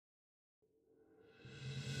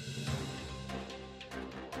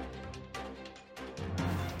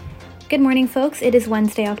Good morning, folks. It is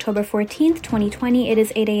Wednesday, October 14th, 2020. It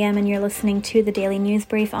is 8 a.m. and you're listening to the Daily News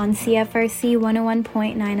Brief on CFRC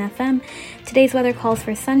 101.9 FM. Today's weather calls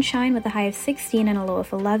for sunshine with a high of 16 and a low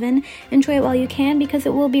of 11. Enjoy it while you can because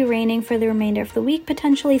it will be raining for the remainder of the week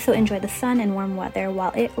potentially, so enjoy the sun and warm weather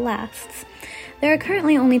while it lasts. There are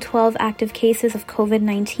currently only 12 active cases of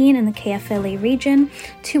COVID-19 in the KFLA region.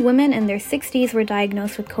 2 women in their 60s were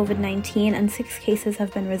diagnosed with COVID-19 and 6 cases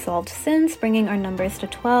have been resolved since, bringing our numbers to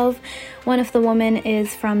 12. One of the women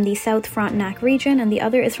is from the South Frontenac region and the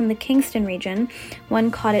other is from the Kingston region. One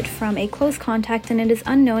caught it from a close contact and it is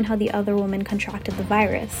unknown how the other woman contracted the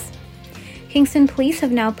virus. Kingston police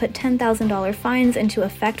have now put $10,000 fines into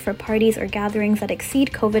effect for parties or gatherings that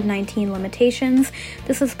exceed COVID-19 limitations.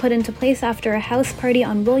 This was put into place after a house party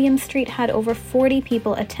on William Street had over 40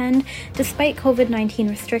 people attend, despite COVID-19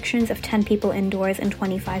 restrictions of 10 people indoors and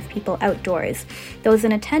 25 people outdoors. Those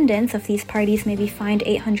in attendance of these parties may be fined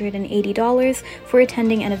 $880 for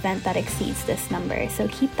attending an event that exceeds this number, so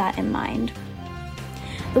keep that in mind.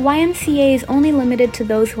 The YMCA is only limited to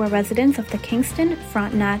those who are residents of the Kingston,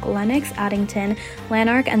 Frontenac, Lennox, Addington,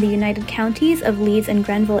 Lanark, and the United Counties of Leeds and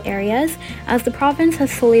Grenville areas, as the province has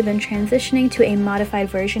slowly been transitioning to a modified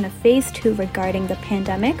version of Phase 2 regarding the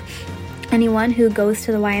pandemic. Anyone who goes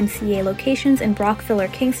to the YMCA locations in Brockville or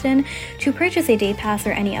Kingston to purchase a day pass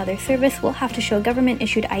or any other service will have to show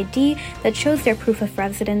government-issued ID that shows their proof of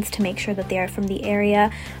residence to make sure that they are from the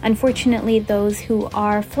area. Unfortunately, those who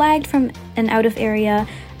are flagged from an out-of-area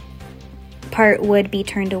part would be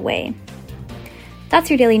turned away. That's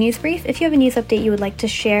your daily news brief. If you have a news update you would like to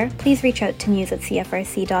share, please reach out to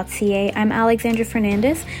news@cfrc.ca. I'm Alexandra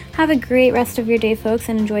Fernandez. Have a great rest of your day, folks,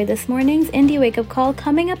 and enjoy this morning's Indie Wake Up Call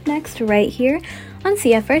coming up next right here on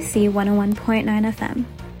CFRC 101.9 FM.